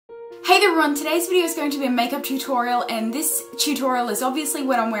Hey there everyone, today's video is going to be a makeup tutorial, and this tutorial is obviously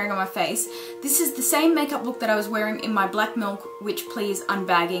what I'm wearing on my face. This is the same makeup look that I was wearing in my Black Milk Witch Please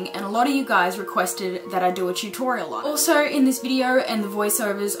unbagging, and a lot of you guys requested that I do a tutorial on it. Also in this video and the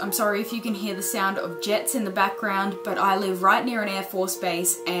voiceovers, I'm sorry if you can hear the sound of jets in the background, but I live right near an Air Force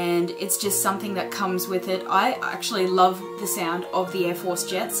base and it's just something that comes with it. I actually love the sound of the Air Force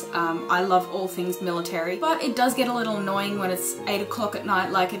jets. I love all things military, but it does get a little annoying when it's 8 o'clock at night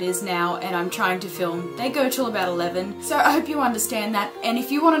like it is now and I'm trying to film. They go till about 11, so I hope you understand that, and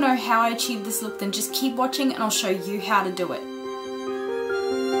if you want to know how I achieved this look, then just keep watching and I'll show you how to do it.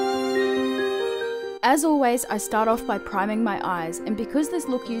 As always, I start off by priming my eyes, and because this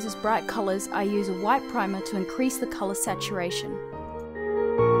look uses bright colours, I use a white primer to increase the colour saturation.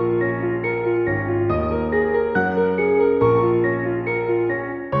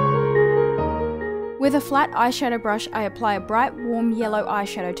 With a flat eyeshadow brush, I apply a bright warm yellow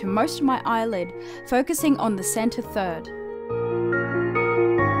eyeshadow to most of my eyelid, focusing on the centre third.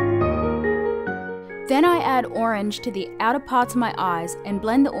 Then I add orange to the outer parts of my eyes and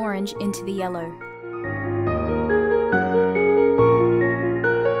blend the orange into the yellow.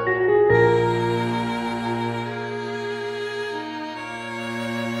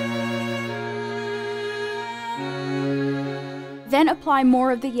 Then apply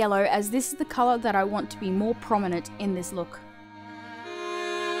more of the yellow, as this is the colour that I want to be more prominent in this look.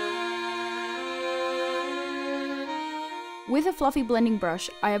 With a fluffy blending brush,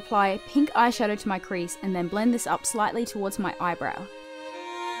 I apply pink eyeshadow to my crease and then blend this up slightly towards my eyebrow.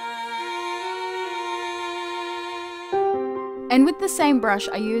 And with the same brush,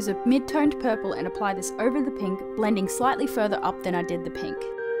 I use a mid-toned purple and apply this over the pink, blending slightly further up than I did the pink.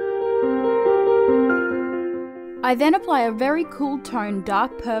 I then apply a very cool tone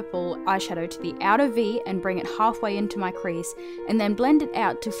dark purple eyeshadow to the outer V and bring it halfway into my crease, and then blend it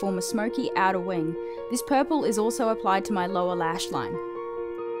out to form a smoky outer wing. This purple is also applied to my lower lash line.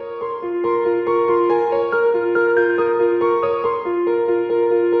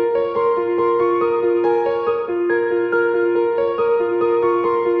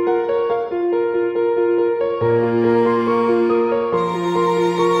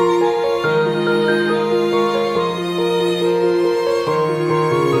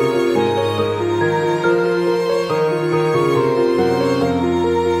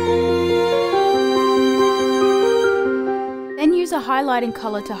 Use a highlighting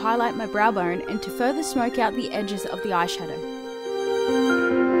colour to highlight my brow bone and to further smoke out the edges of the eyeshadow.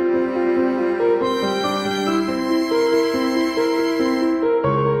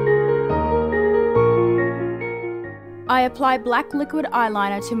 I apply black liquid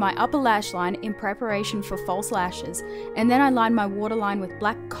eyeliner to my upper lash line in preparation for false lashes, and then I line my waterline with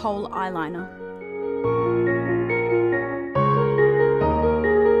black kohl eyeliner.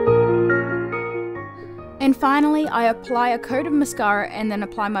 And finally, I apply a coat of mascara and then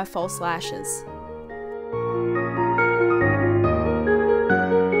apply my false lashes.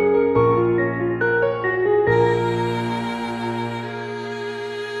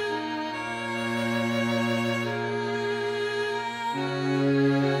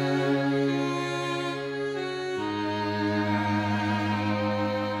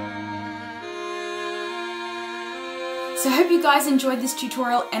 So I hope you guys enjoyed this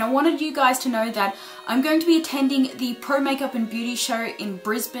tutorial, and I wanted you guys to know that I'm going to be attending the Pro Makeup and Beauty Show in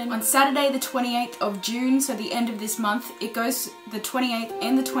Brisbane on Saturday the 28th of June, so the end of this month. It goes the 28th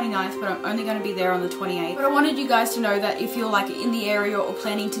and the 29th, but I'm only going to be there on the 28th. But I wanted you guys to know that if you're like in the area or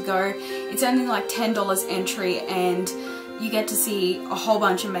planning to go, it's only like $10 entry and you get to see a whole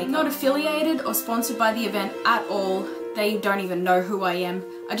bunch of makeup. Not affiliated or sponsored by the event at all. They don't even know who I am.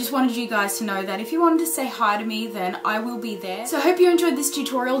 I just wanted you guys to know that if you wanted to say hi to me, then I will be there. So I hope you enjoyed this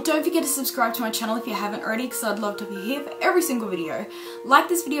tutorial. Don't forget to subscribe to my channel if you haven't already, because I'd love to be here for every single video. Like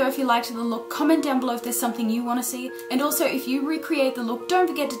this video if you liked the look, comment down below if there's something you want to see, and also if you recreate the look, don't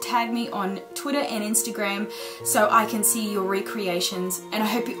forget to tag me on Twitter and Instagram so I can see your recreations, and I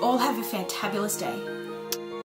hope you all have a fantabulous day.